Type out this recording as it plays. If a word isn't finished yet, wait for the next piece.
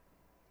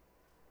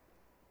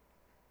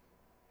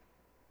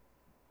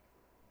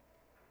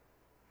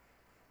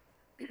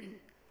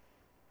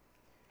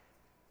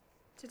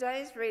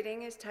Today's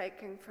reading is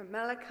taken from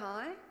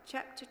Malachi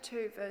chapter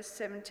 2 verse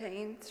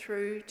 17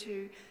 through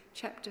to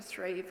chapter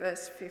 3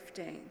 verse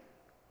 15.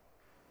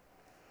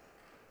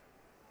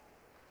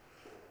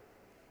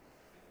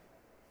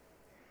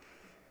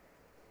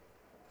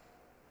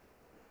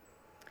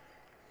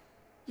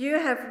 You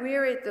have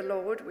wearied the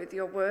Lord with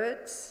your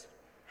words.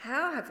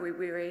 How have we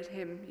wearied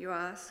him, you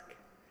ask?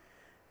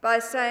 By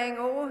saying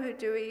all who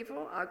do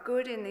evil are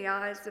good in the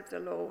eyes of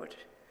the Lord,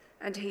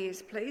 and he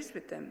is pleased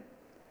with them.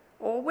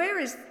 Or where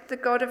is the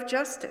God of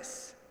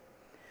justice?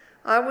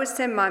 I will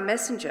send my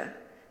messenger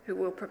who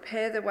will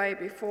prepare the way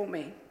before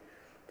me.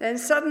 Then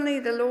suddenly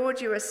the Lord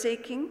you are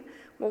seeking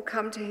will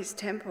come to his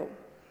temple.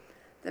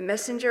 The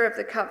messenger of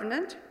the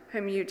covenant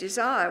whom you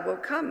desire will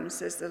come,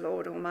 says the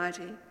Lord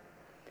Almighty.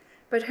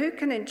 But who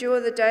can endure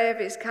the day of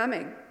his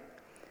coming?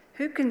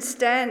 Who can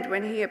stand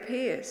when he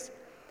appears?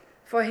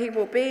 For he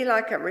will be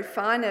like a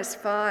refiner's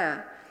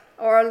fire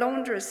or a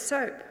launderer's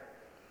soap.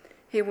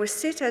 He will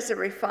sit as a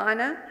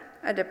refiner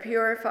and a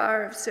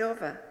purifier of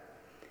silver.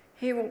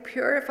 He will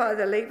purify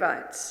the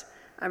Levites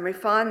and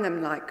refine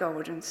them like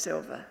gold and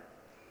silver.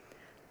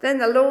 Then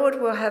the Lord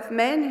will have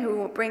men who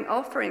will bring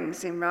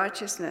offerings in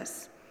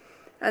righteousness,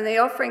 and the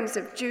offerings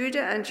of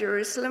Judah and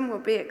Jerusalem will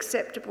be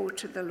acceptable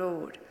to the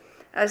Lord,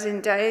 as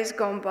in days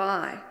gone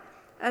by,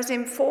 as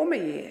in former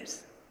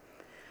years.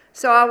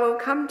 So I will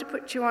come to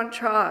put you on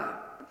trial.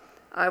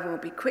 I will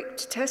be quick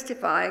to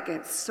testify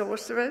against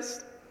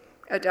sorcerers,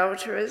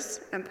 adulterers,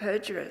 and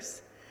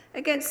perjurers,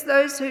 against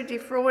those who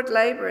defraud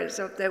labourers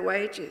of their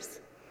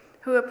wages,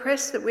 who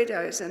oppress the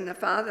widows and the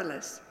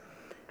fatherless,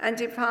 and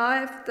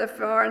deprive the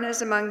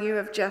foreigners among you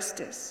of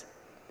justice.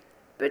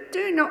 But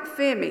do not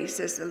fear me,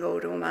 says the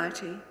Lord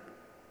Almighty.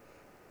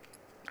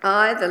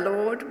 I, the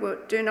Lord,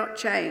 do not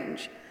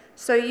change,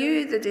 so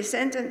you, the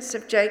descendants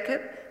of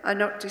Jacob, are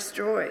not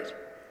destroyed.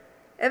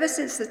 Ever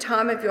since the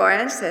time of your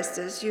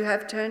ancestors, you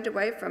have turned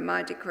away from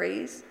my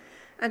decrees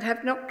and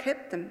have not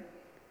kept them.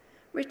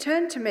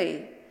 Return to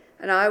me,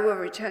 and I will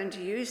return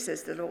to you,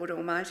 says the Lord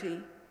Almighty.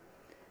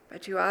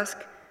 But you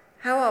ask,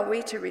 how are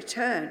we to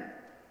return?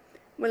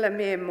 Will a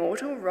mere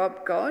mortal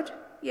rob God?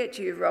 Yet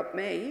you rob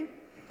me.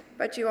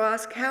 But you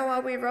ask, how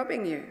are we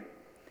robbing you?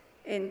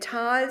 In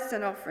tithes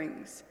and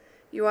offerings.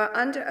 You are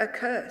under a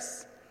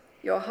curse,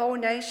 your whole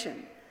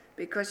nation,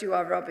 because you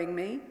are robbing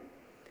me.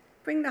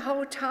 Bring the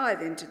whole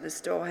tithe into the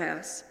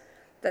storehouse,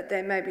 that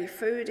there may be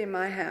food in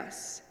my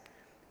house.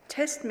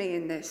 Test me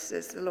in this,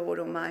 says the Lord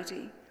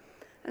Almighty,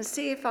 and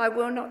see if I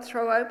will not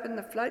throw open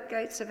the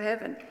floodgates of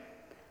heaven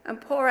and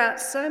pour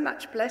out so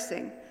much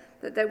blessing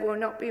that there will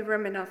not be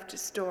room enough to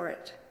store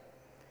it.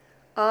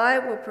 I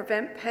will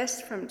prevent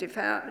pests from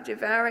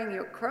devouring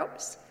your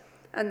crops,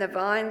 and the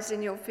vines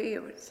in your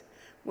fields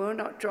will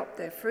not drop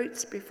their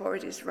fruits before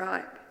it is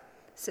ripe,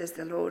 says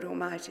the Lord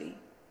Almighty.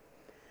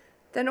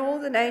 Then all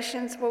the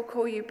nations will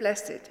call you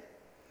blessed,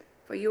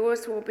 for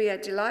yours will be a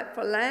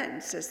delightful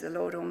land, says the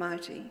Lord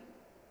Almighty.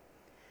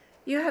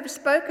 You have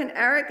spoken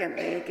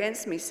arrogantly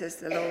against me, says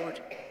the Lord.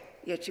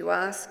 Yet you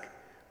ask,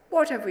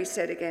 what have we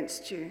said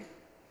against you?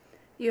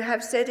 You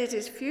have said it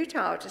is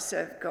futile to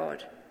serve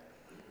God.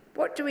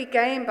 What do we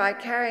gain by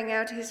carrying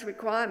out his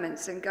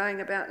requirements and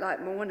going about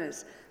like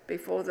mourners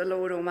before the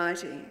Lord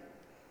Almighty?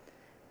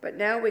 But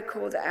now we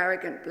call the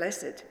arrogant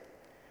blessed.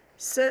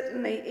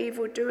 Certainly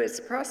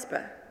evildoers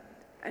prosper,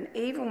 and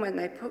even when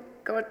they put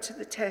God to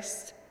the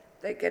test,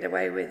 they get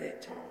away with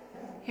it.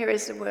 Here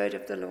is the word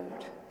of the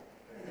Lord.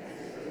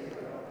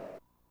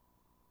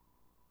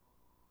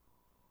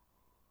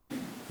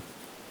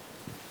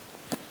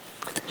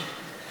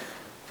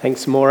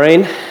 Thanks,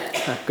 Maureen.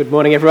 Good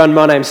morning, everyone.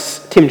 My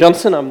name's Tim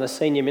Johnson. I'm the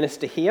senior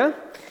minister here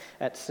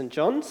at St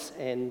John's,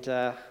 and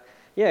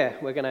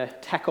we're going to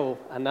tackle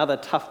another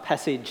tough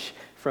passage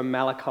from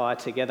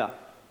Malachi together.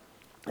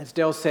 As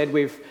Del said,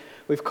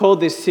 we've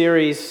called this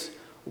series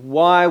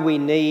 "Why We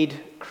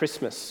Need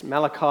Christmas."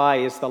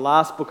 Malachi is the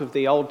last book of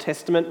the Old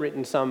Testament,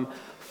 written some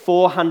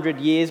 400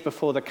 years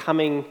before the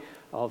coming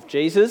of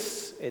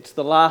Jesus. It's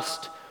the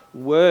last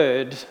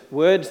words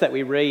that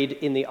we read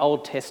in the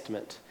Old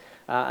Testament.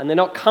 And they're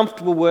not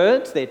comfortable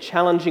words, they're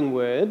challenging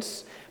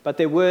words, but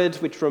they're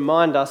words which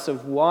remind us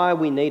of why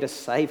we need a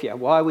saviour,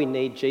 why we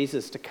need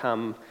Jesus to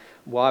come,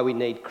 why we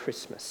need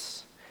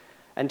Christmas.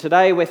 And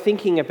today we're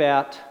thinking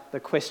about the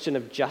question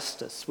of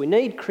justice. We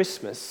need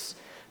Christmas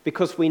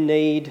because we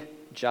need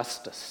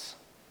justice.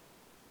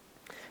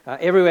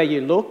 Everywhere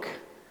you look,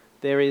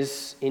 there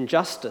is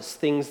injustice,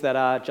 things that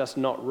are just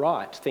not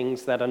right,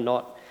 things that are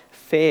not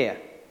fair.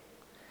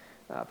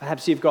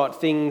 Perhaps you've got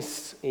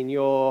things in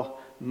your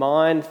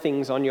mind,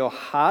 things on your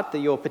heart that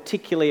you're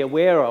particularly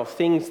aware of,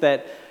 things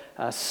that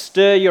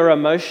stir your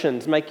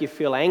emotions, make you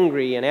feel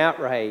angry and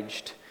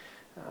outraged.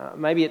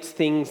 Maybe it's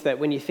things that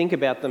when you think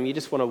about them, you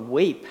just want to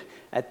weep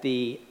at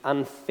the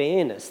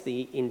unfairness,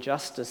 the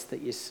injustice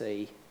that you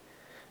see.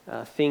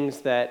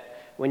 Things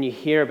that, when you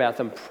hear about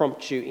them,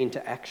 prompt you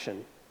into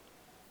action.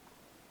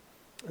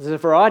 There's a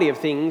variety of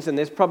things, and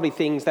there's probably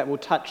things that will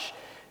touch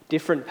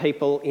different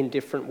people in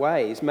different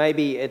ways.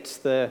 Maybe it's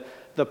the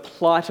the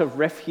plight of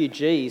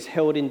refugees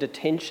held in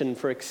detention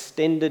for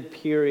extended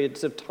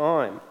periods of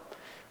time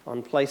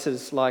on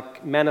places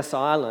like Manus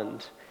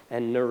Island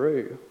and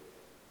Nauru.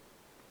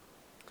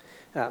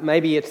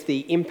 Maybe it's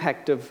the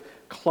impact of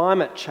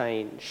climate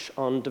change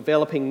on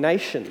developing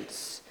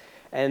nations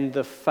and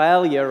the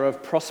failure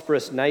of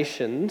prosperous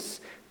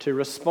nations to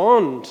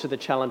respond to the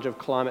challenge of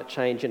climate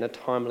change in a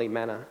timely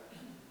manner.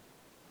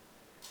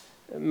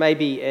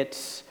 Maybe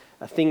it's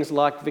things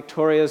like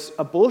Victoria's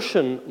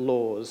abortion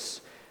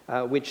laws,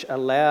 which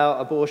allow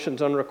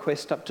abortions on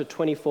request up to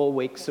 24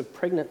 weeks of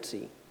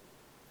pregnancy.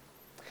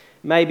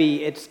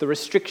 Maybe it's the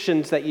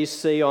restrictions that you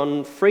see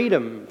on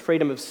freedom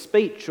of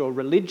speech or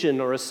religion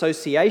or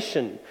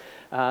association,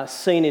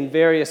 seen in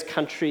various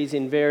countries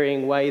in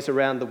varying ways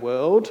around the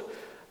world,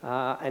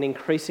 and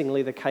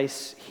increasingly the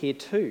case here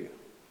too.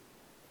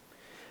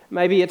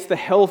 Maybe it's the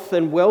health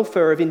and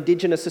welfare of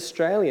Indigenous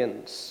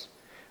Australians,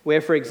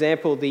 where, for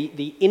example,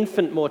 the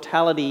infant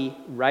mortality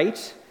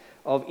rate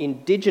of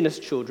Indigenous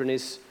children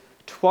is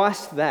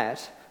twice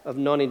that of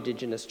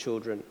non-Indigenous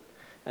children.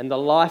 And the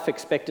life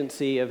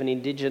expectancy of an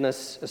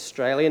Indigenous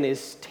Australian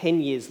is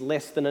 10 years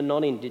less than a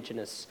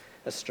non-Indigenous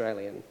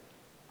Australian.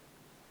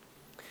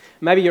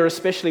 Maybe you're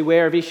especially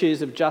aware of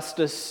issues of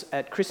justice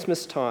at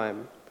Christmas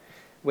time,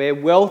 where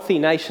wealthy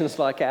nations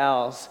like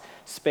ours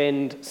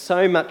spend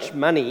so much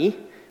money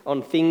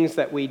on things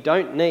that we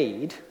don't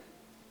need,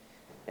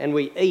 and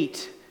we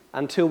eat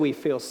until we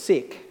feel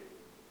sick,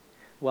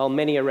 while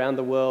many around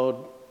the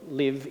world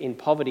live in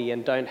poverty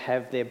and don't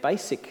have their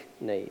basic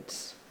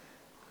needs.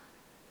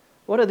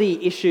 What are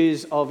the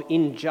issues of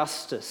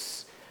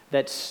injustice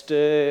that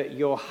stir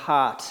your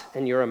heart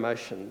and your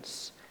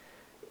emotions?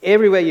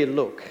 Everywhere you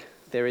look,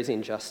 there is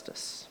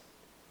injustice.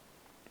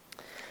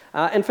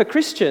 And for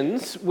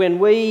Christians, when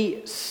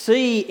we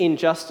see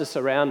injustice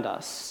around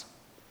us,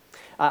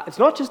 it's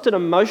not just an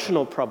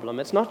emotional problem.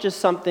 It's not just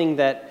something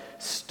that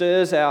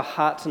stirs our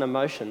hearts and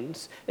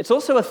emotions. It's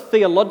also a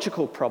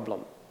theological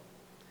problem.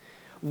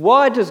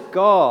 Why does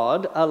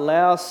God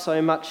allow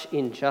so much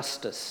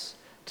injustice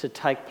to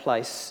take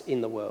place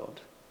in the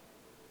world?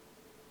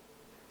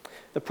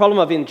 The problem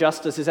of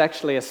injustice is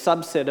actually a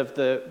subset of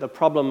the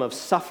problem of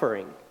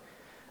suffering.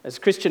 As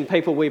Christian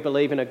people, we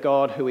believe in a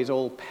God who is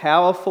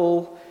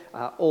all-powerful,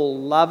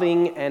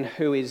 all-loving, and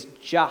who is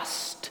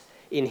just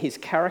in his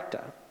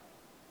character.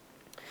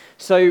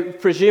 So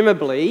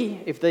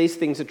presumably, if these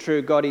things are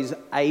true, God is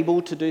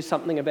able to do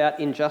something about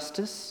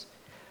injustice.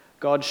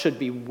 God should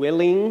be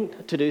willing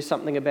to do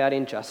something about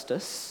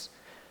injustice.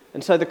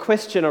 And so the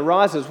question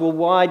arises, well,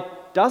 why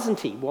doesn't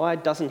he? Why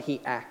doesn't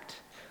he act?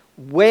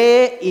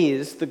 Where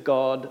is the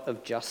God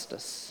of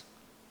justice?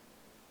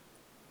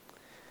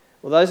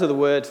 Well, those are the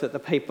words that the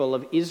people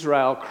of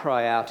Israel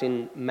cry out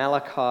in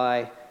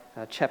Malachi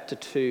chapter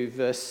 2,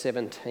 verse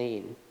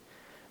 17.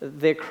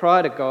 Their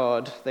cry to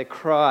God, their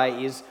cry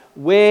is,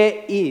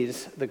 where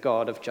is the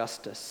God of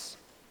justice?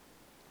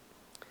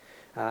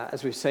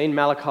 As we've seen,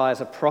 Malachi is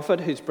a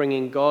prophet who's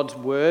bringing God's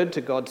word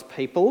to God's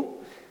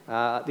people.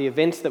 The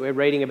events that we're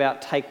reading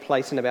about take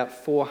place in about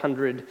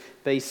 400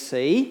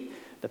 BC.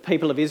 The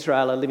people of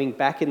Israel are living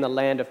back in the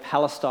land of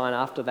Palestine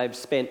after they've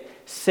spent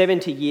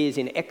 70 years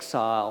in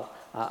exile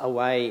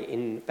away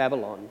in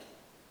Babylon.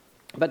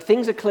 But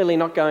things are clearly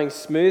not going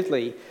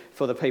smoothly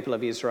for the people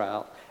of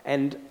Israel,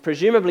 and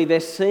presumably they're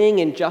seeing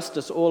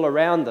injustice all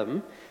around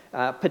them,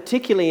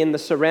 particularly in the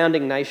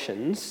surrounding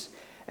nations,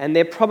 and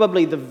they're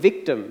probably the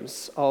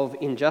victims of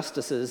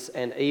injustices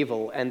and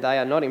evil, and they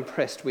are not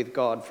impressed with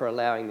God for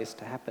allowing this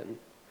to happen.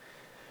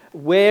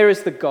 Where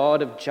is the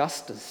God of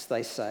justice,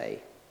 they say?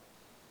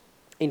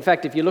 In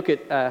fact, if you look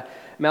at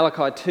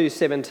Malachi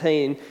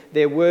 2:17,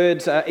 their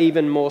words are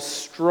even more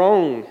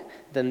strong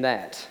than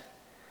that.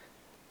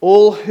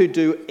 All who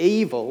do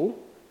evil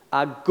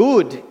are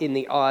good in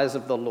the eyes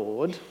of the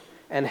Lord,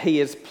 and he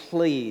is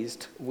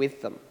pleased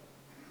with them.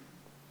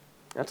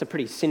 That's a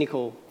pretty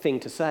cynical thing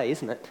to say,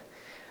 isn't it?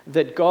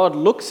 That God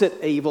looks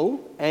at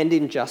evil and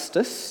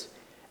injustice,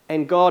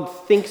 and God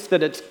thinks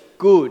that it's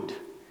good,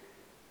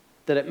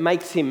 that it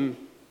makes him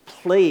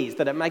pleased,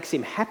 that it makes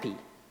him happy.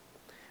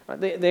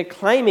 They're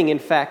claiming, in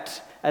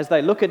fact, as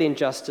they look at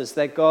injustice,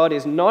 that God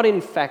is not in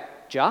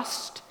fact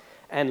just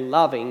and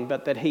loving,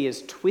 but that he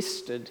is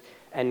twisted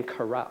and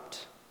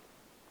corrupt.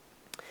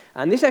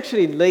 And this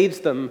actually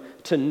leads them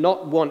to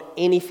not want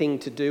anything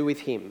to do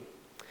with him.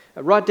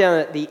 Right down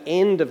at the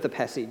end of the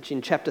passage,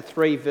 in chapter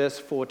 3, verse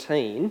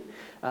 14,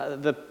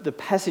 the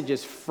passage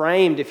is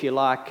framed, if you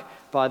like,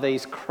 by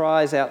these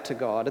cries out to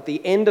God. At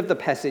the end of the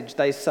passage,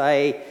 they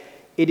say,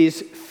 "It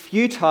is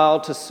futile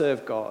to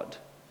serve God.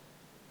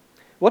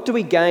 What do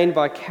we gain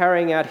by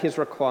carrying out his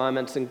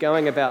requirements and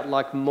going about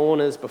like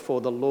mourners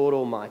before the Lord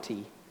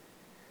Almighty?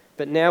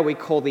 But now we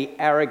call the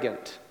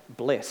arrogant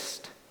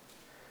blessed.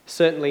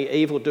 Certainly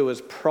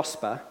evildoers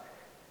prosper,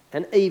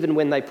 and even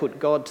when they put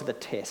God to the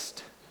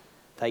test,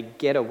 they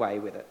get away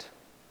with it."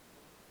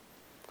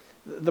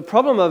 The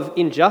problem of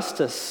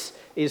injustice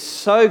is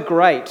so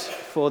great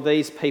for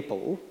these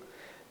people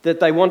that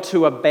they want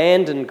to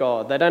abandon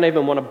God. They don't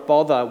even want to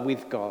bother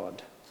with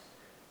God.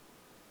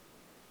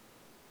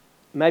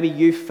 maybe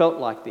you felt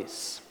like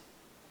this.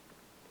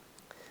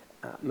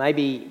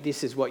 Maybe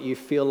this is what you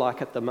feel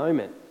like at the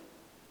moment.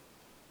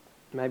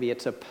 Maybe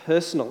it's a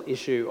personal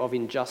issue of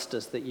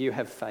injustice that you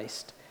have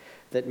faced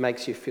that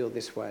makes you feel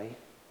this way.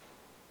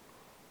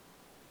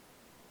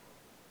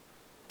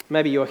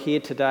 Maybe you're here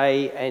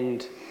today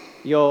and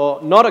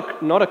you're not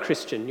a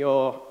Christian.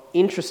 You're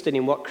interested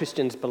in what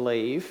Christians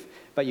believe,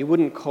 but you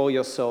wouldn't call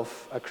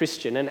yourself a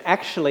Christian. And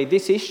actually,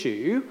 this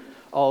issue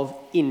of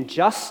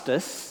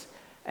injustice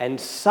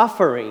and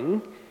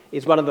suffering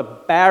is one of the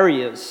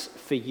barriers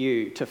for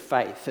you to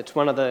faith. It's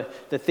one of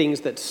the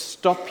things that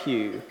stop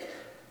you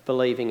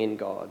believing in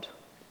God.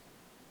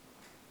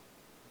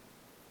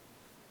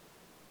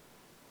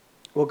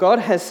 Well, God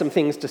has some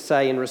things to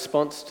say in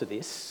response to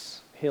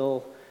this.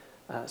 He'll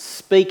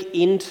speak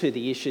into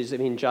the issues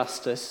of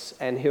injustice,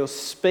 and he'll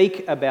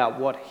speak about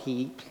what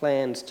he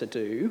plans to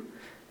do,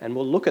 and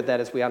we'll look at that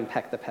as we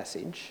unpack the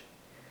passage.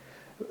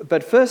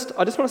 But first,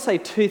 I just want to say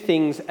two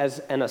things as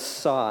an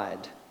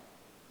aside.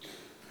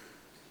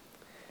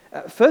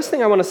 First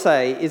thing I want to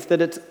say is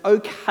that it's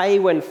okay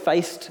when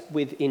faced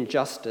with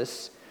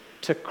injustice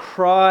to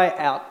cry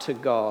out to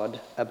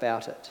God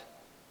about it.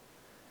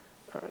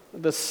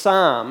 The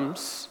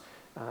Psalms,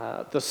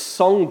 the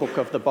songbook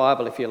of the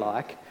Bible, if you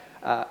like,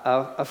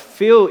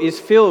 is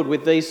filled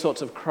with these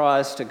sorts of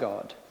cries to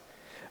God.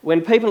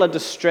 When people are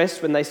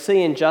distressed, when they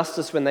see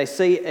injustice, when they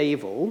see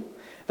evil,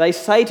 they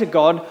say to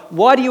God,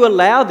 "Why do you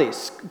allow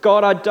this?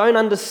 God, I don't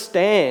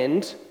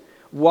understand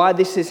why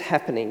this is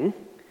happening.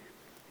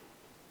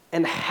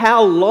 And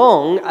how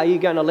long are you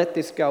going to let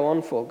this go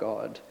on for,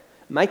 God?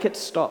 Make it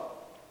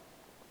stop."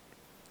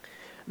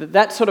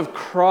 That sort of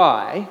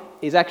cry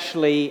is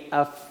actually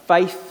a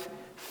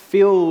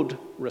faith-filled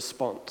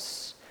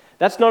response.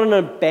 That's not an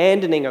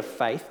abandoning of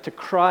faith to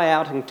cry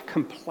out and to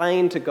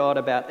complain to God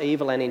about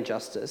evil and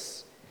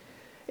injustice.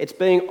 It's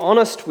being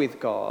honest with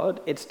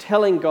God. It's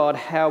telling God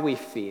how we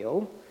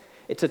feel.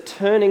 It's a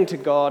turning to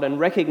God and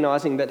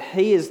recognizing that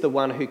he is the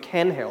one who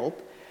can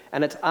help,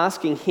 and it's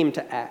asking him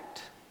to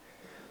act.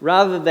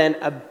 Rather than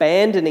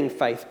abandoning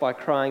faith by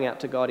crying out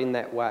to God in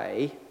that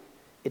way,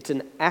 it's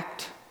an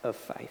act of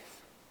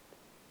faith.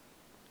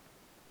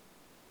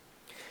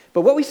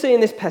 But what we see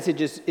in this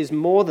passage is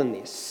more than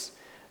this.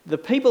 The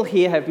people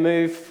here have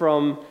moved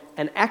from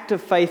an act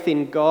of faith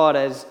in God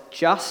as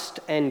just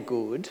and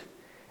good,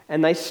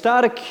 and they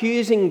start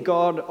accusing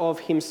God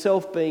of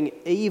himself being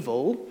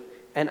evil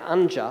and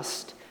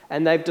unjust,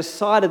 and they've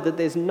decided that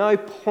there's no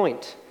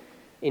point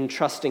in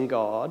trusting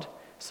God,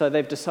 so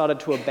they've decided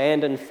to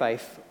abandon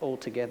faith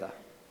altogether.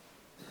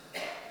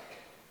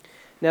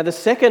 Now, the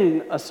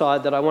second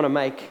aside that I want to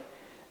make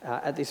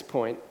at this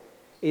point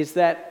is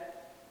that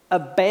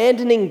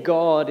abandoning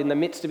God in the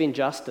midst of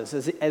injustice,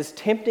 as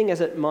tempting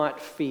as it might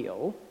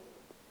feel,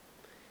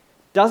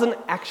 doesn't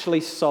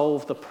actually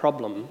solve the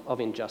problem of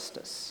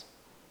injustice.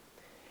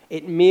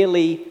 It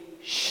merely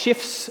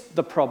shifts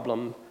the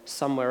problem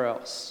somewhere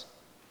else.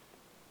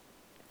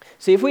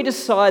 See, if we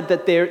decide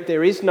that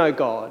there is no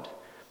God,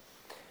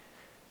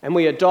 and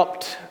we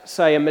adopt,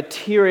 say, a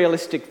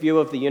materialistic view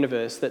of the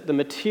universe, that the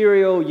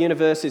material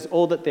universe is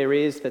all that there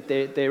is, that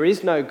there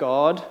is no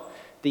God,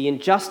 the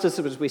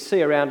injustices we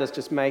see around us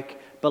just make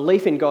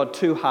belief in God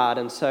too hard,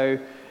 and so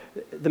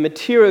the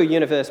material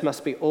universe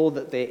must be all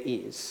that there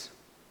is.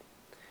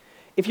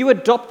 If you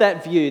adopt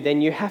that view,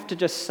 then you have to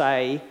just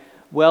say,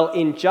 well,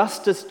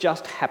 injustice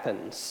just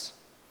happens,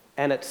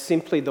 and it's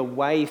simply the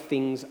way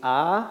things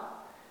are,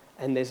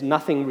 and there's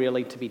nothing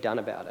really to be done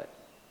about it.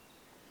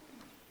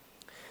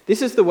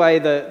 This is the way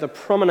the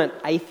prominent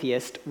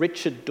atheist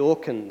Richard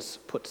Dawkins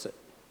puts it.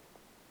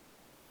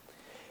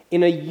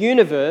 In a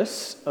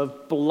universe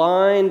of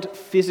blind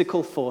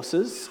physical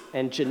forces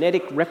and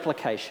genetic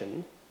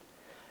replication,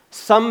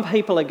 some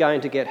people are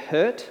going to get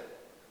hurt,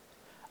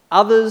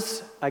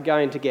 others are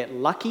going to get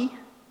lucky,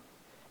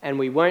 and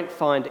we won't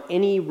find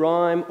any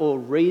rhyme or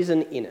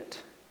reason in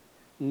it,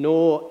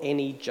 nor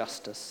any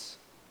justice.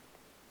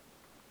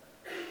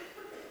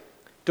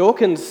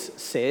 Dawkins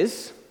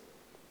says,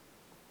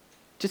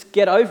 just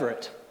get over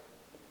it.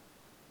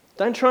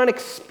 Don't try and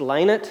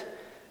explain it.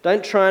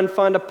 Don't try and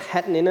find a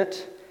pattern in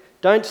it.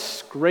 Don't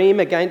scream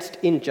against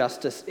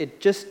injustice. It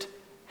just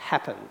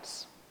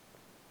happens.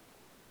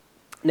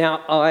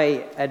 Now,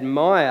 I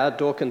admire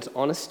Dawkins'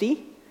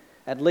 honesty.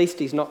 At least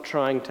he's not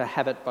trying to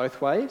have it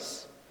both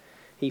ways.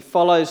 He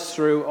follows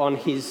through on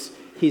his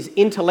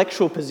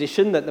intellectual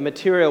position that the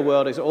material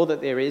world is all that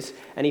there is,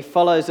 and he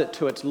follows it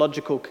to its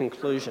logical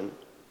conclusion.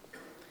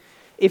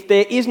 If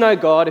there is no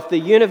God, if the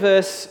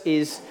universe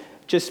is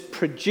just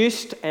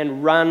produced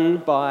and run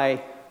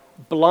by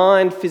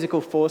blind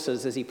physical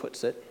forces, as he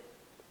puts it,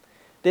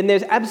 then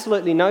there's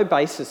absolutely no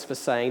basis for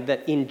saying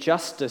that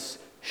injustice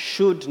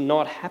should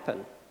not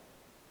happen.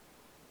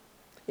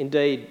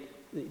 Indeed,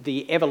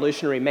 the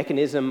evolutionary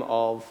mechanism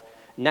of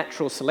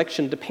natural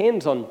selection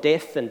depends on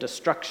death and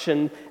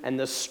destruction and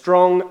the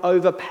strong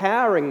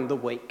overpowering the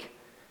weak.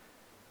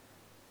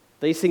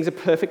 These things are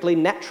perfectly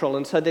natural,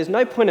 and so there's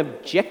no point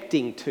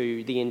objecting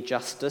to the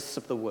injustice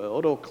of the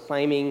world or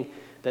claiming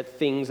that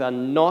things are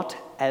not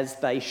as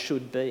they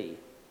should be.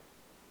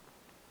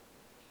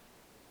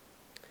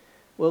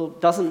 Well,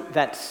 doesn't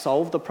that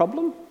solve the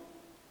problem?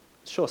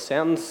 Sure,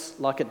 sounds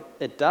like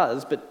it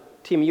does,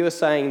 but Tim, you were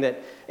saying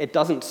that it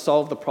doesn't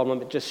solve the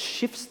problem, it just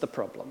shifts the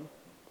problem.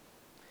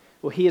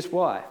 Well, here's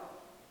why.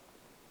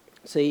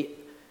 See,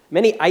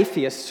 many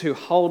atheists who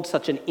hold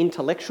such an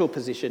intellectual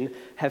position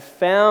have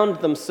found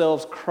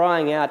themselves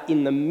crying out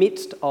in the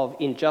midst of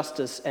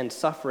injustice and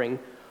suffering,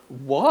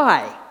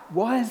 why?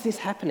 Why is this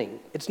happening?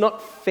 It's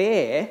not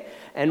fair,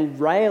 and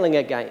railing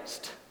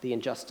against the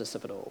injustice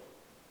of it all.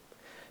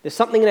 There's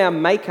something in our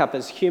makeup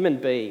as human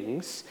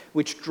beings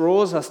which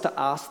draws us to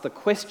ask the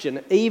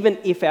question, even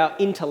if our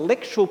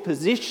intellectual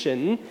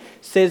position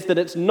says that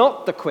it's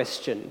not the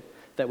question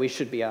that we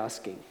should be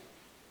asking.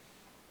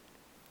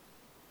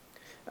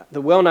 The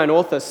well-known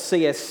author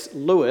C.S.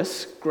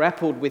 Lewis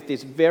grappled with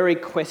this very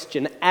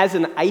question as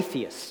an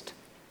atheist.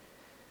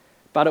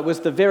 But it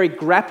was the very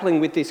grappling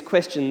with this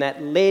question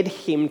that led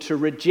him to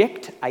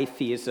reject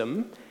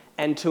atheism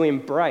and to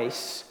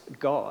embrace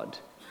God.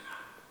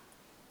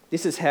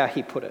 This is how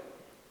he put it.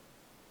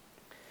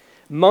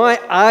 My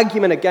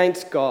argument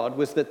against God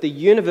was that the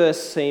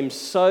universe seemed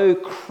so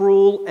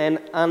cruel and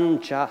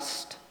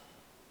unjust.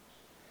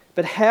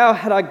 But how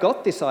had I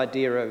got this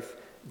idea of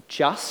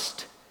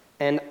just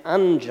and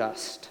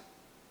unjust?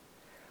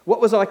 What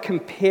was I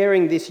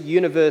comparing this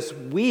universe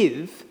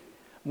with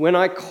when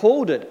I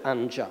called it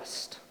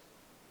unjust?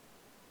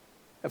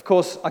 Of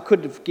course, I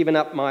could have given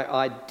up my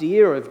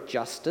idea of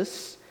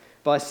justice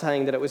by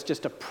saying that it was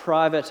just a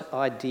private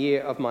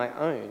idea of my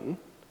own.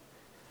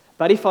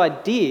 But if I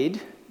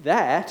did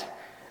that,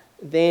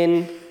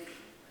 then...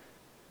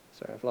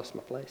 Sorry, I've lost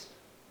my place.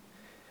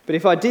 But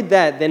if I did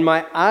that, then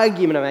my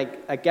argument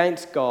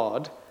against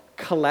God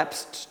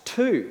collapsed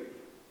too.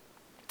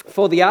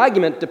 For the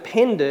argument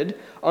depended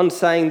on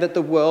saying that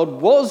the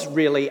world was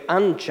really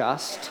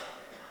unjust,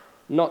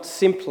 not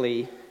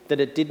simply that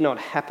it did not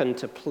happen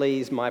to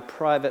please my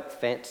private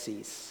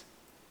fancies.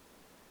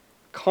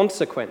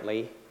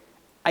 Consequently,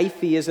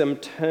 atheism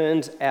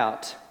turns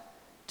out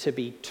to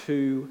be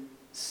too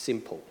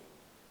simple.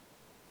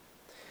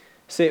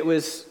 So it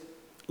was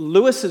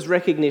Lewis's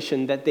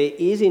recognition that there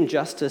is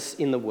injustice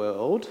in the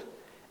world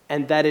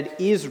and that it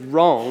is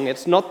wrong,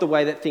 it's not the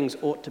way that things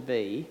ought to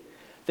be,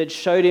 that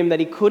showed him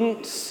that he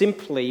couldn't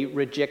simply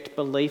reject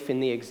belief in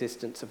the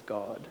existence of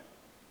God.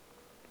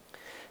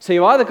 So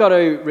you either got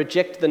to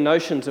reject the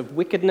notions of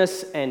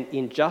wickedness and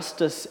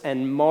injustice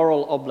and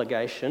moral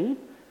obligation,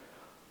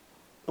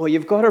 or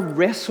you've got to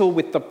wrestle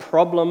with the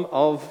problem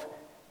of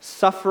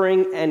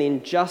suffering and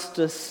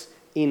injustice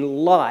in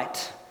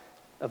light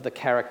of the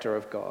character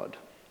of God.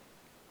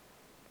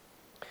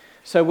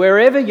 So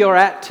wherever you're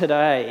at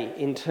today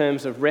in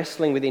terms of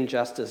wrestling with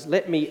injustice,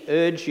 let me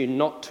urge you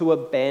not to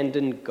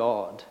abandon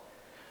God.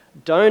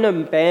 Don't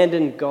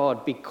abandon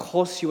God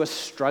because you are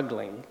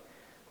struggling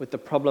with the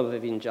problem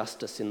of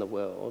injustice in the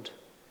world.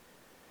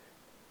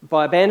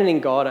 By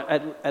abandoning God,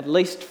 at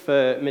least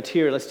for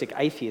materialistic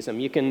atheism,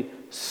 you can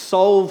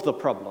solve the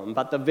problem,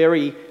 but the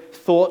very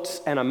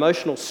thoughts and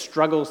emotional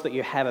struggles that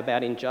you have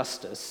about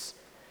injustice,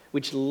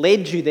 which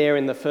led you there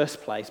in the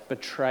first place,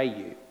 betray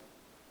you.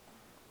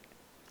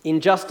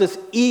 Injustice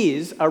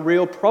is a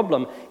real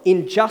problem.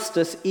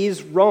 Injustice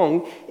is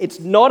wrong. It's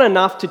not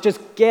enough to just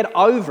get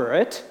over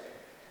it.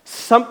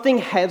 Something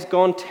has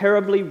gone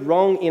terribly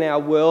wrong in our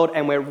world,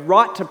 and we're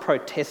right to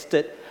protest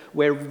it.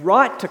 We're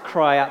right to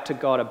cry out to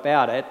God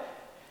about it,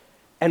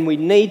 and we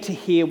need to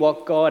hear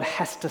what God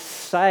has to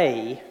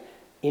say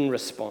in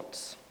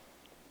response.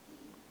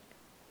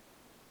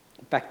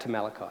 Back to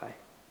Malachi.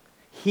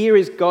 Here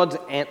is God's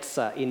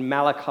answer in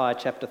Malachi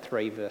chapter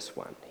 3, verse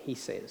 1. He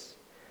says,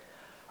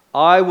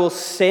 I will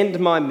send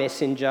my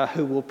messenger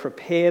who will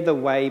prepare the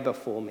way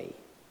before me.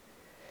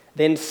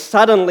 Then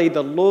suddenly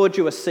the Lord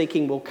you are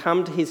seeking will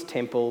come to his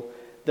temple,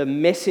 the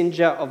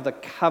messenger of the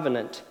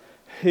covenant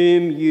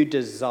whom you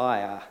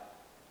desire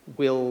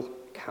will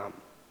come.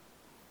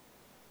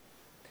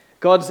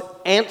 God's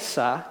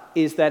answer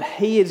is that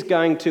he is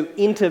going to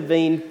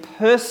intervene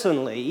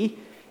personally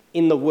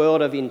in the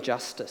world of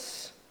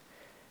injustice.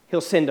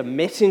 He'll send a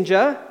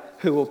messenger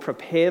who will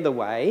prepare the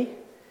way,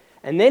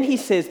 and then he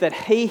says that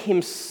he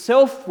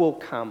himself will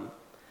come.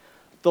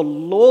 The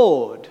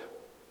Lord,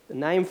 the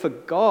name for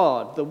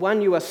God, the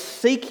one you are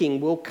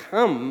seeking will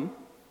come.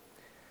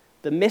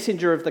 The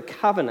messenger of the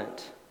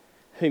covenant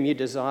whom you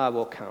desire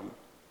will come.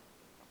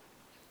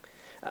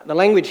 The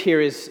language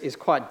here is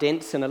quite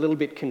dense and a little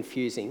bit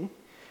confusing.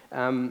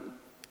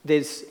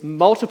 There's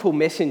multiple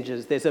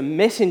messengers. There's a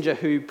messenger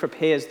who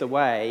prepares the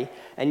way,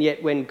 and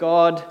yet when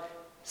God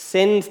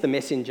sends the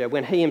messenger,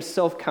 when he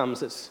himself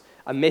comes, it's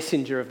a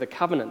messenger of the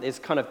covenant. There's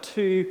kind of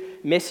two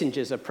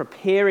messengers, a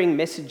preparing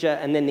messenger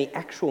and then the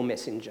actual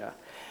messenger.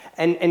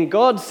 And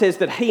God says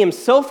that he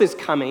himself is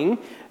coming,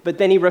 but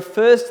then he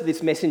refers to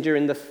this messenger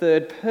in the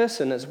third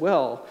person as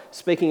well,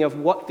 speaking of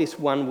what this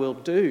one will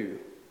do.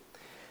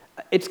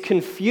 It's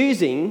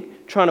confusing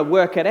trying to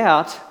work it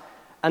out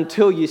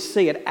until you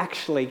see it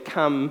actually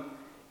come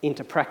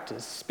into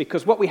practice,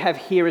 because what we have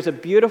here is a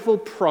beautiful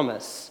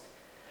promise,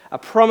 a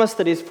promise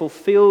that is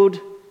fulfilled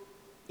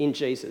in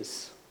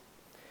Jesus.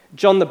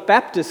 John the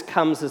Baptist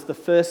comes as the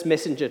first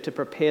messenger to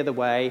prepare the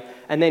way,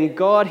 and then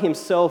God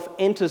himself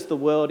enters the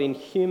world in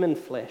human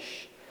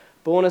flesh,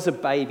 born as a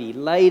baby,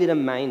 laid in a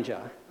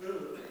manger.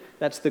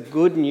 That's the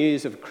good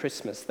news of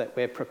Christmas that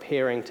we're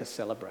preparing to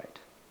celebrate.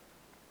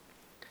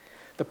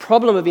 The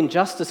problem of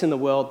injustice in the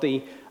world,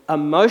 the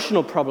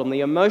emotional problem,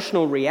 the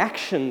emotional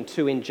reaction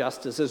to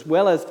injustice, as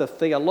well as the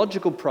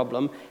theological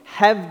problem,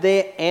 have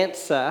their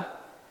answer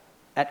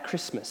at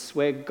Christmas,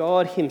 where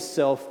God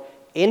himself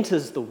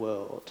enters the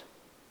world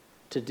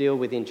to deal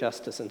with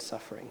injustice and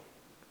suffering.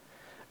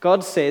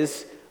 God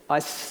says, I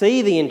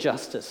see the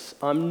injustice.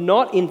 I'm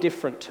not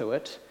indifferent to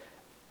it.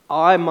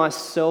 I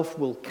myself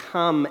will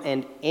come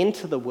and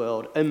enter the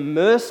world,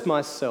 immerse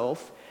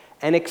myself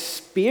and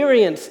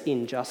experience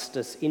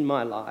injustice in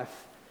my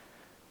life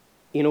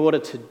in order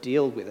to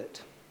deal with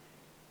it.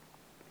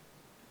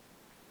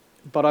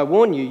 But I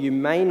warn you, you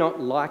may not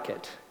like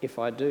it if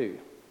I do.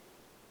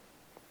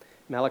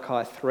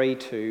 Malachi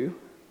 3:2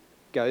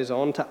 goes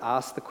on to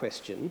ask the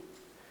question,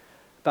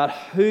 but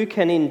who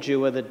can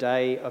endure the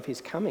day of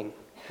his coming?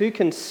 Who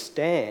can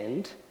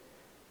stand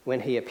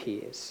when he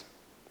appears?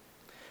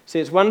 See,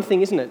 it's one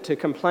thing, isn't it, to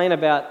complain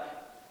about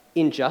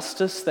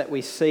injustice that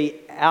we see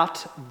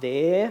out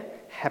there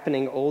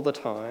happening all the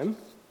time.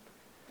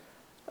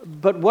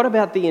 But what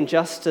about the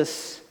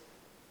injustice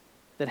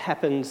that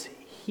happens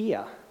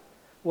here?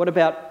 What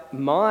about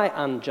my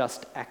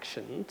unjust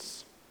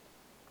actions?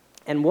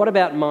 And what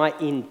about my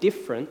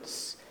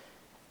indifference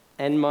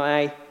and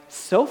my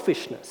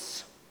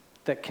selfishness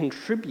that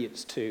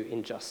contributes to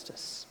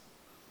injustice?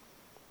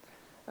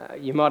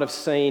 You might have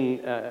seen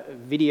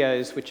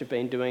videos which have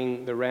been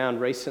doing the round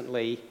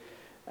recently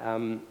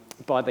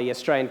by the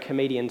Australian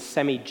comedian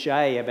Sammy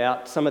J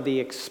about some of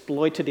the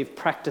exploitative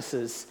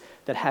practices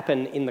that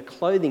happen in the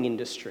clothing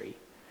industry.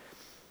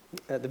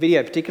 The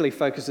video particularly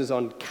focuses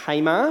on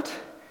Kmart,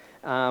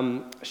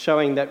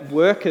 showing that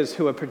workers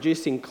who are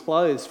producing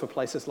clothes for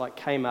places like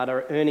Kmart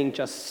are earning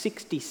just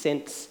 60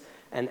 cents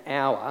an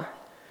hour,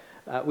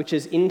 which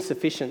is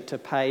insufficient to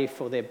pay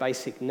for their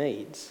basic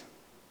needs.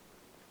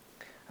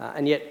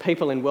 And yet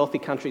people in wealthy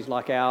countries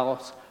like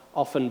ours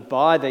often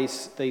buy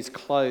these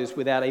clothes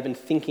without even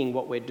thinking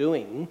what we're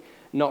doing,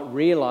 not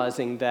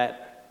realising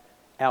that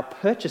our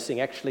purchasing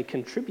actually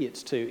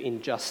contributes to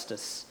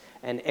injustice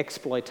and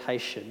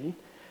exploitation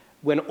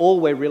when all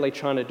we're really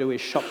trying to do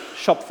is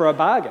shop for a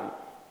bargain.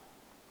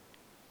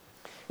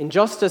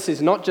 Injustice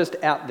is not just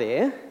out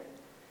there,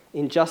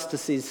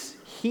 injustice is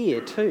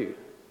here too.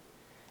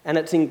 And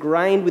it's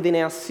ingrained within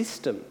our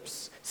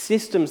systems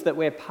that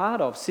we're part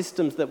of,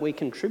 systems that we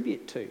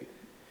contribute to.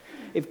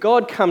 If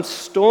God comes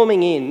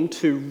storming in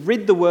to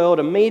rid the world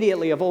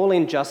immediately of all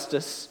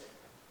injustice,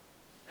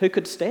 who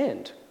could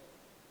stand?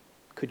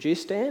 Could you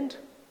stand?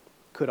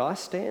 Could I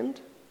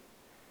stand?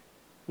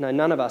 No,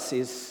 none of us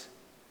is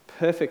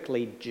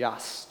perfectly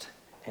just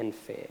and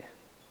fair.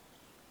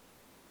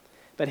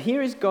 But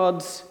here is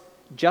God's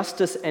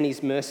justice and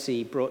his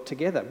mercy brought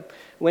together.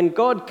 When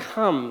God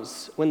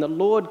comes, when the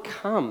Lord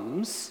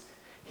comes,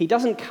 he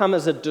doesn't come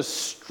as a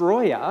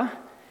destroyer,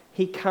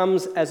 he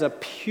comes as a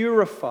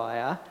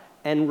purifier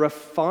and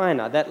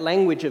refiner. That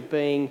language of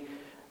being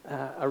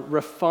a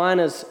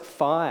refiner's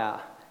fire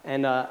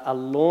and a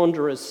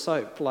launderer's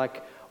soap,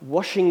 like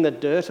washing the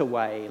dirt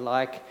away,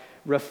 like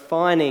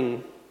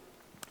refining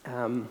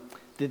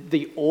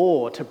the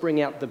ore to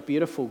bring out the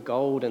beautiful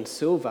gold and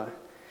silver.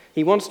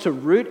 He wants to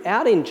root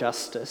out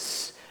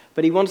injustice,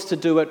 but he wants to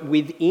do it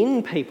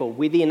within people,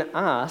 within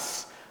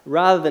us,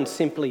 rather than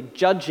simply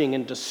judging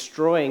and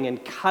destroying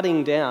and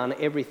cutting down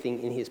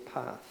everything in his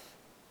path.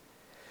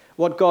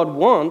 What God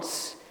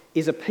wants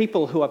is a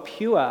people who are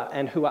pure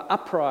and who are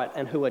upright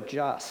and who are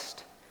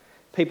just,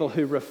 people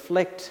who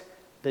reflect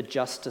the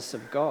justice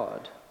of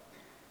God.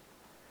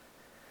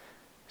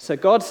 So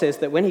God says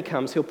that when he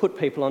comes, he'll put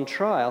people on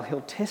trial.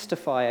 He'll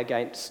testify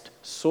against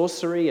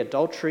sorcery,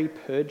 adultery,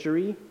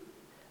 perjury,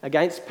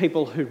 against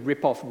people who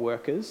rip off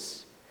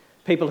workers,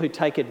 people who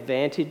take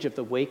advantage of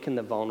the weak and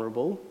the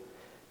vulnerable,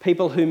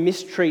 people who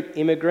mistreat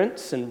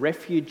immigrants and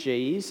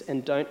refugees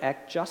and don't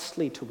act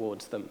justly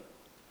towards them.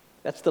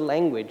 That's the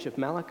language of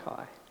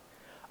Malachi.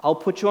 I'll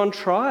put you on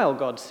trial,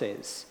 God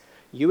says,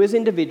 you as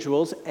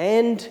individuals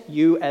and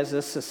you as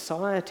a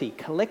society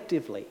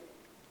collectively.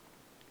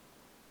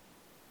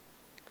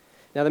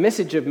 Now, the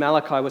message of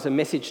Malachi was a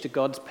message to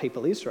God's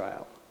people,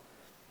 Israel.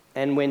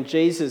 And when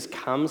Jesus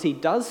comes, he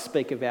does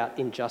speak about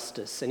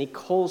injustice and he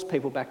calls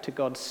people back to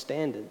God's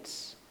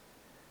standards.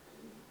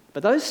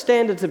 But those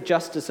standards of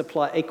justice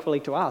apply equally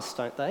to us,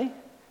 don't they?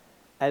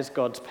 As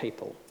God's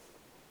people,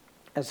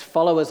 as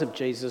followers of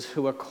Jesus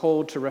who are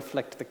called to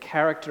reflect the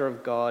character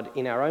of God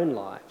in our own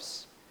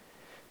lives,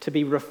 to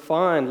be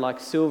refined like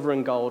silver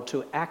and gold,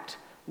 to act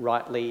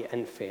rightly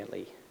and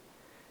fairly,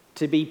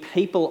 to be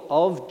people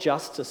of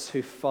justice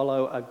who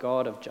follow a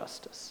God of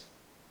justice.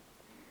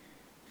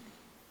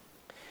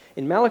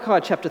 In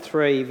Malachi chapter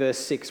 3, verse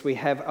 6, we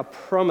have a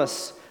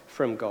promise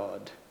from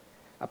God.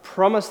 a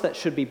promise that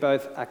should be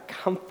both a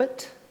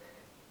comfort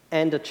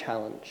and a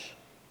challenge.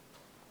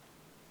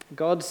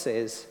 God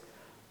says,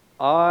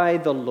 I,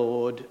 the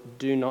Lord,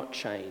 do not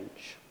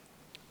change.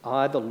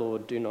 I, the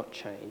Lord, do not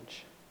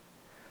change.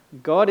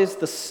 God is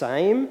the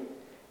same,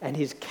 and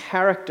his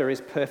character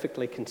is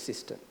perfectly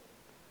consistent.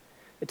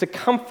 It's a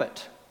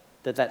comfort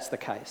that that's the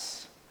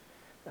case.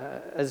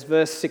 As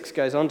verse 6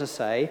 goes on to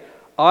say,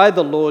 I,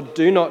 the Lord,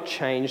 do not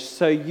change,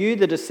 so you,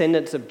 the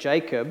descendants of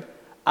Jacob,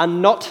 are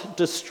not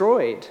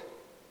destroyed.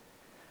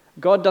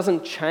 God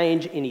doesn't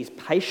change in his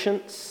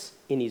patience,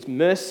 in his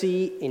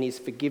mercy, in his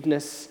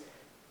forgiveness,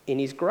 in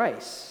his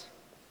grace.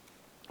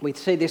 We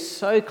see this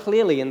so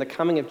clearly in the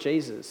coming of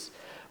Jesus.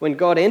 When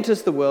God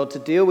enters the world to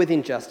deal with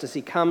injustice,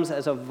 he comes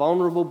as a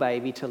vulnerable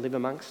baby to live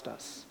amongst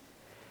us.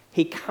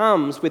 He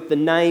comes with the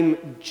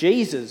name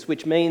Jesus,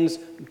 which means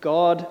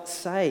God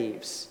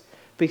saves,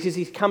 because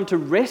he's come to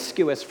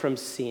rescue us from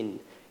sin,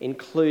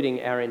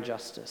 including our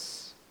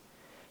injustice.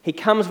 He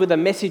comes with a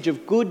message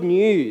of good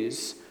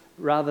news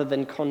rather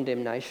than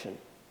condemnation.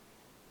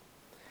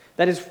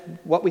 That is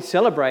what we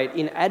celebrate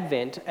in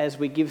Advent as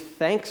we give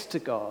thanks to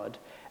God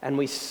and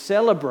we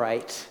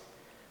celebrate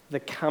the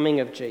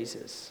coming of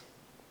Jesus.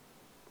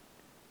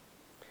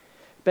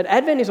 But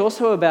Advent is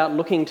also about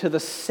looking to the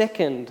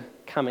second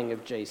coming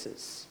of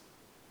Jesus.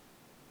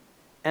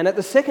 And at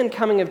the second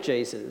coming of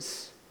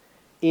Jesus,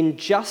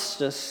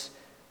 injustice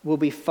will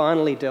be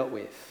finally dealt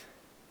with.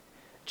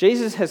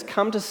 Jesus has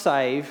come to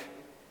save,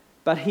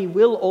 but he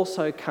will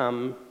also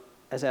come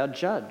as our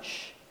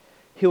judge.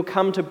 He'll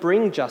come to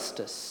bring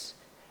justice,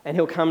 and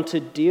he'll come to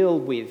deal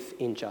with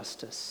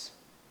injustice.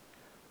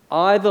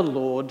 I, the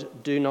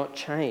Lord, do not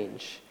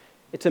change.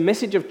 It's a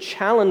message of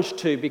challenge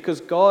too,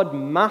 because God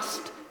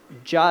must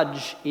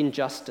judge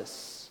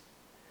injustice.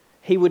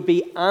 He would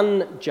be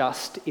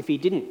unjust if he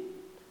didn't.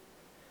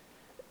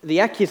 The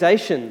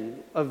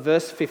accusation of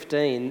verse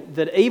 15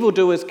 that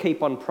evildoers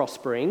keep on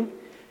prospering,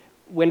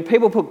 when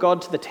people put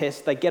God to the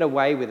test, they get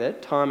away with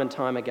it time and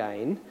time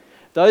again.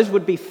 Those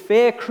would be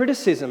fair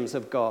criticisms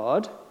of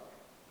God,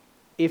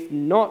 if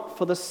not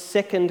for the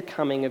second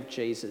coming of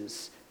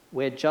Jesus,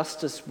 where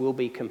justice will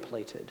be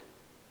completed.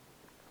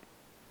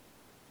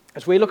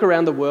 As we look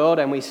around the world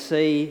and we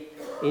see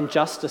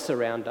injustice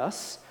around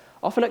us,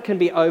 often it can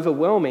be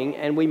overwhelming,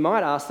 and we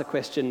might ask the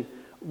question,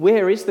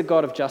 where is the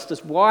God of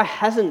justice? Why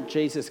hasn't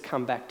Jesus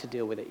come back to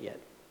deal with it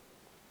yet?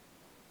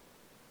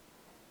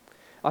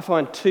 I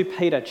find 2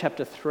 Peter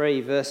chapter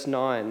 3, verse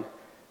 9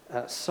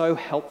 so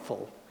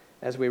helpful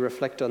as we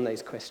reflect on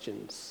these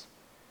questions.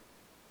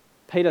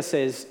 Peter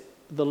says,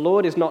 the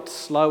Lord is not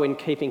slow in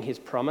keeping his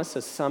promise,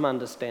 as some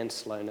understand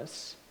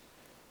slowness.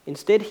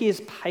 Instead, he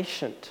is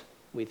patient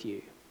with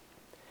you,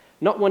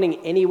 not wanting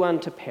anyone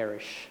to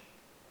perish,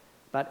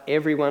 but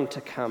everyone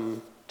to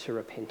come to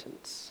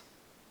repentance.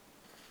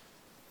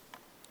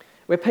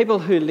 We're people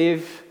who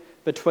live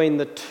between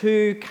the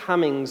two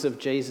comings of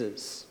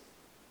Jesus,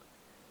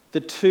 the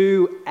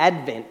two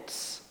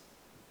Advents.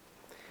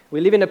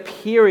 We live in a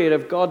period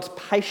of God's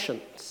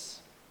patience.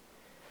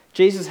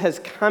 Jesus has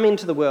come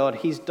into the world.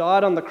 He's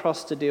died on the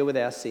cross to deal with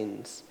our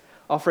sins,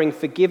 offering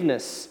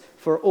forgiveness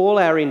for all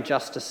our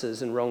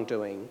injustices and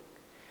wrongdoing.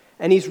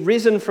 And he's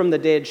risen from the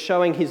dead,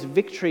 showing his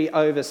victory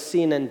over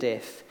sin and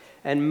death,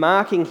 and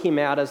marking him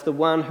out as the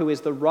one who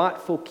is the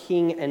rightful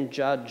king and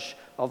judge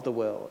of the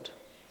world.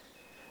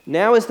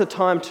 Now is the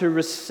time to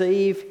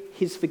receive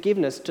his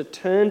forgiveness, to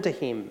turn to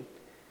him.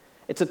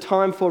 It's a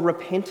time for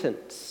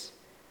repentance,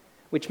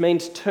 which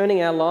means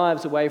turning our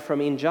lives away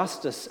from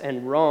injustice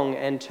and wrong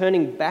and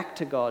turning back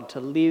to God to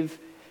live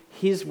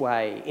his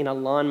way in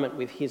alignment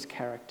with his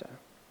character.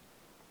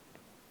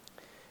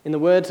 In the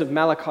words of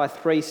Malachi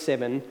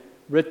 3:7,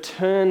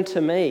 return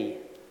to me.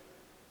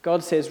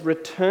 God says,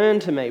 return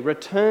to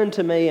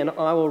me, and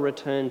I will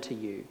return to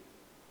you.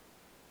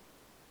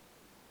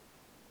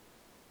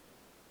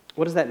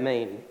 What does that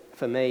mean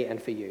for me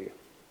and for you?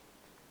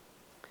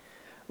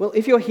 Well,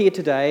 if you're here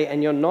today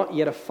and you're not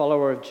yet a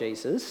follower of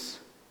Jesus,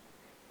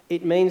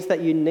 it means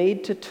that you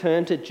need to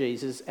turn to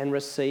Jesus and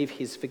receive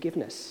his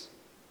forgiveness.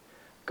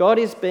 God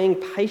is being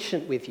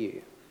patient with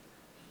you.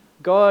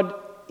 God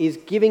is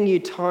giving you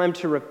time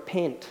to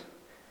repent,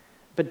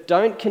 but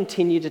don't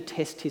continue to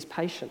test his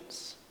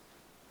patience.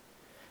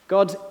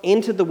 God's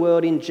entered the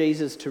world in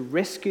Jesus to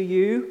rescue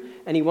you,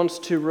 and he wants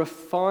to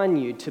refine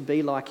you to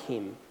be like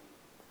him.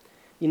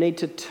 You need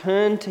to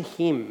turn to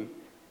him,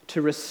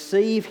 to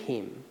receive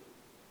him.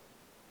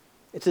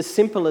 It's as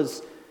simple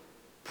as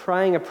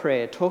praying a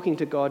prayer, talking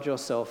to God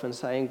yourself and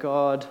saying,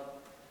 God,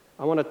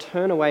 I want to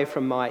turn away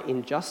from my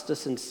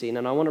injustice and sin,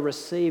 and I want to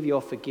receive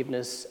your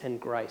forgiveness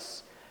and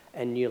grace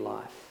and new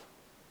life.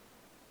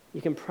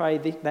 You can pray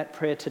that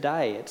prayer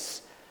today.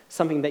 It's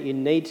something that you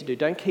need to do.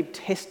 Don't keep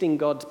testing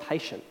God's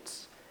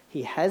patience.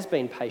 He has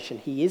been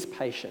patient. He is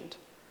patient.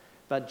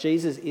 But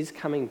Jesus is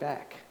coming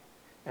back,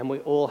 and we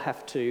all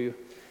have to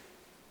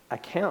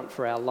account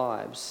for our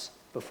lives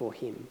before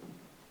him.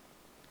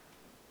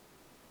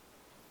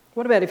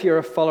 What about if you're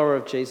a follower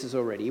of Jesus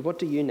already? What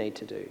do you need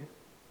to do?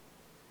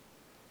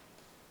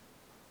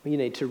 Well, you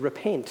need to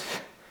repent.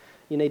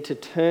 you need to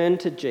turn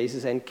to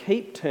Jesus and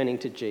keep turning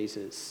to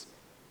Jesus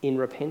in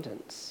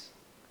repentance.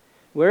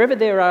 Wherever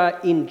there are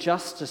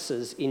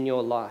injustices in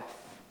your life,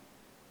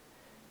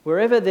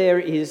 wherever there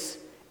is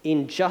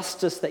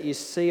injustice that you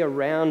see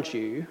around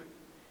you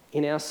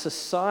in our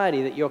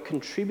society that you're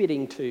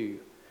contributing to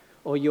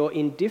or you're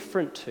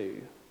indifferent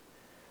to,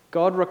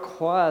 God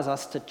requires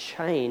us to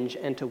change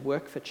and to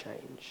work for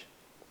change.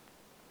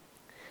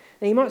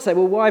 Now you might say,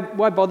 well,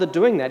 why bother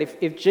doing that?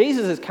 If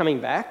Jesus is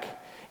coming back,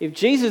 if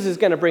Jesus is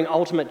going to bring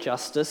ultimate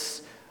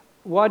justice,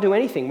 why do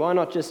anything? Why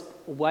not just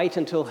wait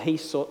until he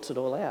sorts it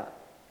all out?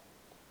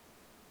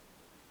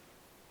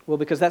 Well,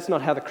 because that's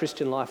not how the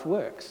Christian life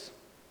works.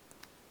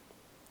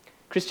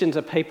 Christians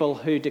are people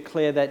who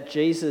declare that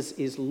Jesus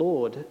is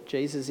Lord,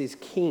 Jesus is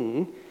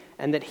King,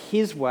 and that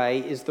his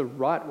way is the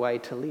right way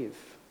to live.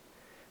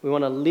 We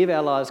want to live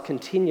our lives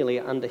continually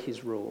under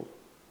his rule.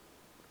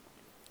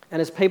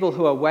 And as people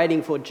who are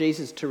waiting for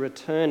Jesus to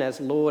return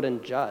as Lord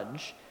and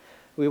Judge,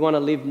 we want to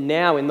live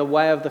now in the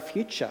way of the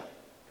future,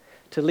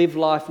 to live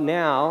life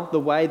now the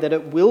way that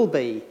it will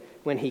be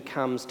when he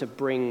comes to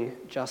bring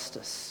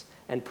justice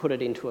and put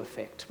it into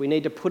effect. We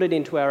need to put it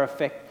into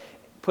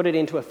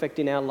effect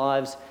in our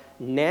lives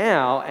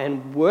now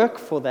and work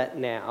for that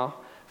now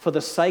for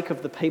the sake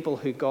of the people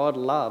who God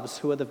loves,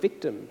 who are the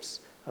victims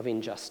of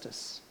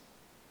injustice.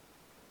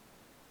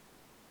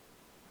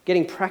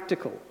 Getting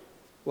practical,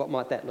 what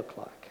might that look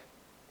like?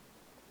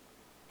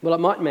 Well, it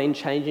might mean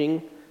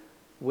changing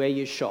where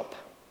you shop.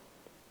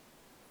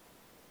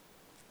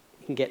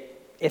 You can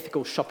get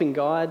ethical shopping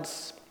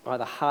guides,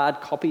 either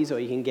hard copies, or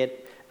you can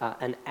get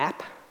an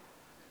app,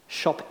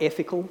 Shop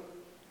Ethical,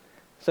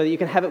 so that you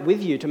can have it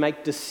with you to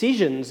make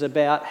decisions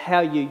about how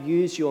you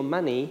use your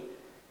money,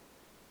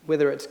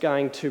 whether it's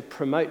going to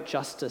promote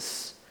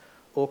justice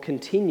or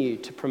continue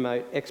to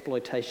promote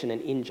exploitation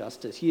and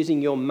injustice,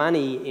 using your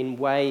money in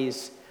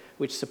ways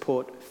which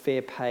support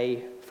fair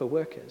pay for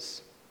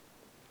workers.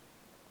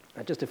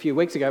 Just a few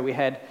weeks ago, we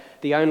had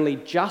the Only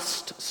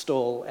Just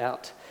stall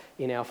out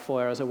in our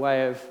foyer as a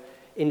way of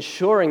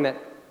ensuring that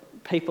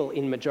people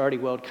in majority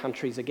world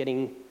countries are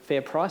getting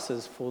fair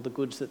prices for the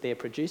goods that they're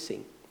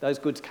producing. Those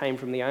goods came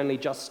from the Only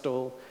Just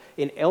stall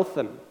in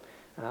Eltham,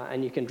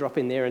 and you can drop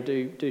in there and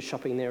do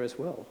shopping there as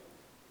well.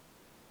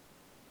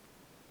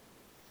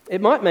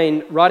 It might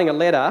mean writing a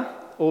letter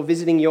or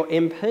visiting your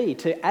MP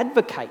to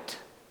advocate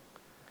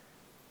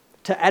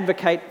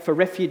for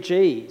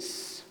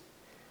refugees,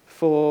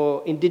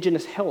 for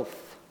Indigenous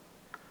health,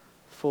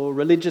 for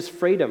religious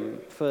freedom,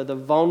 for the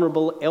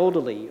vulnerable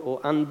elderly or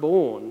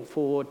unborn,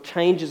 for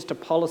changes to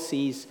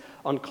policies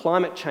on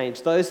climate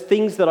change. Those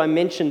things that I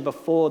mentioned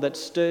before that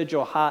stirred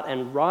your heart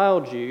and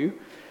riled you,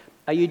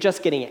 are you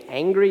just getting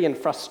angry and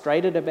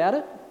frustrated about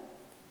it?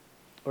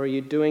 Or are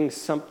you doing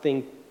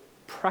something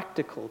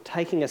practical,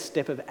 taking a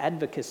step of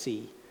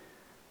advocacy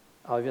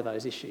over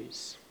those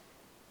issues?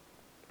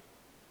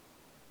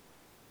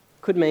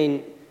 Could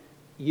mean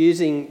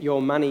using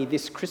your money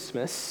this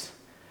Christmas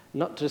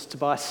not just to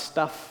buy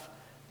stuff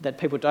that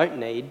people don't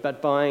need,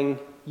 but buying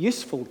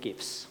useful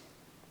gifts.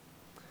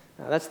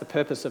 That's the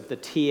purpose of the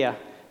tier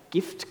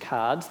gift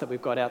cards that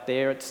we've got out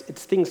there. It's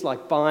things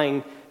like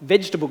buying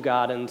vegetable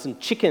gardens and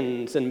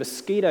chickens and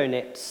mosquito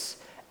nets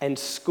and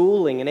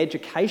schooling and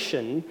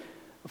education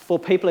for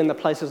people in the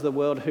places of the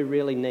world who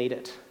really need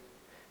it.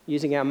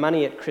 Using our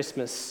money at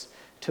Christmas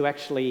to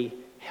actually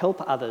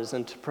help others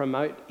and to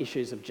promote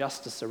issues of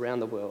justice around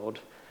the world,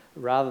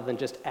 rather than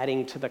just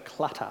adding to the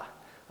clutter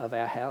of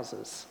our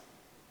houses.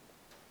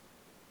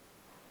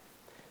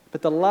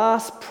 But the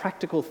last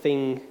practical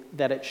thing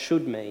that it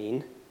should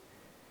mean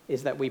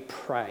is that we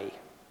pray.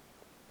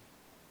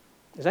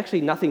 There's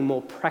actually nothing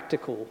more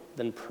practical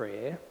than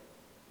prayer,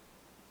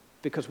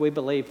 because we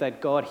believe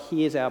that God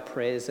hears our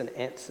prayers and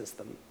answers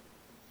them.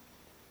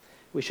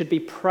 We should be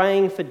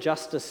praying for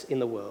justice in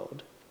the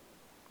world.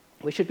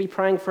 We should be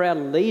praying for our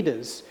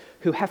leaders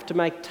who have to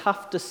make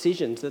tough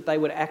decisions, that they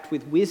would act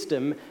with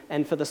wisdom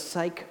and for the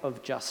sake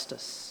of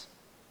justice.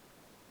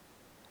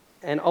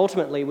 And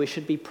ultimately, we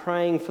should be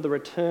praying for the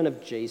return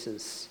of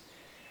Jesus,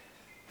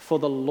 for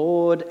the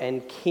Lord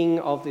and King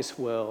of this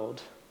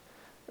world,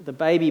 the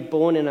baby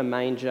born in a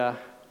manger,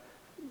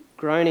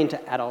 grown into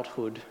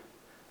adulthood,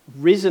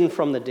 risen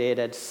from the dead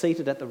and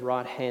seated at the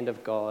right hand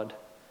of God,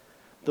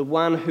 the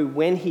one who,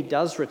 when he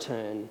does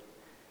return,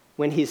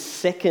 when his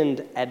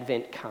second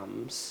advent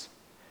comes,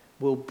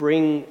 will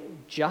bring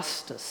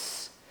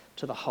justice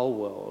to the whole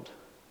world.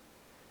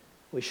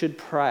 We should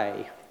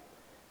pray,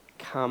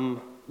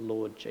 "Come,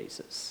 Lord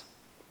Jesus."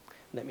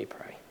 Let me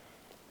pray.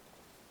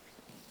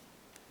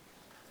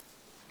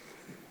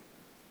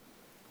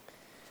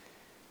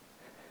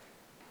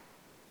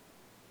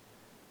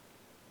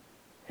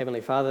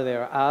 Heavenly Father,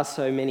 there are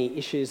so many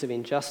issues of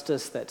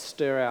injustice that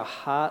stir our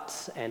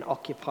hearts and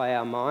occupy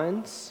our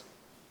minds.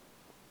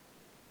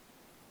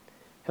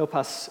 Help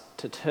us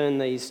to turn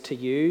these to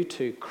you,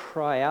 to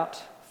cry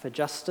out for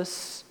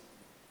justice,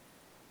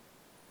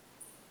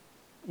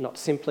 not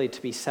simply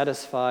to be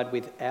satisfied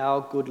with our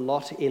good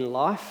lot in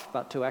life,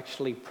 but to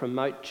actually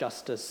promote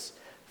justice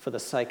for the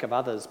sake of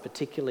others,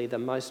 particularly the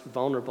most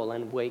vulnerable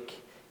and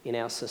weak in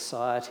our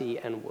society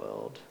and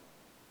world.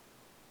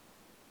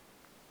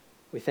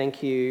 We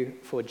thank you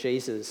for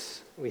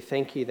Jesus. We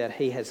thank you that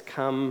he has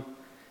come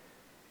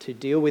to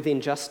deal with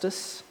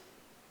injustice.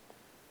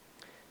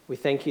 We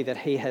thank you that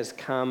he has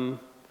come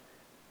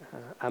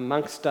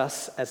amongst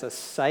us as a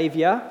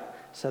saviour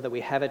so that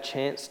we have a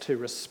chance to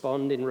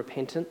respond in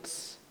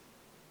repentance.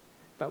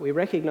 But we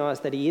recognise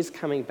that he is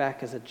coming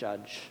back as a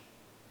judge.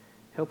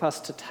 Help us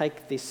to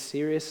take this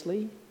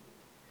seriously,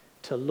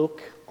 to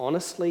look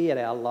honestly at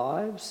our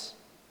lives,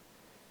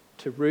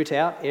 to root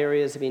out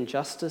areas of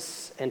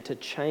injustice and to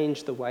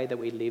change the way that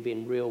we live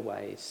in real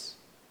ways,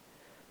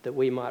 that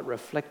we might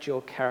reflect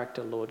your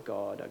character, Lord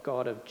God, a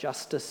God of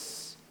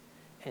justice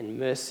and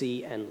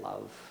mercy and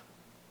love.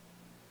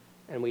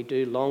 And we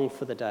do long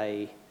for the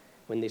day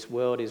when this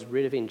world is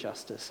rid of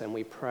injustice, and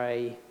we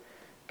pray,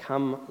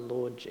 come,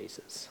 Lord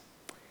Jesus.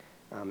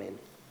 Amen.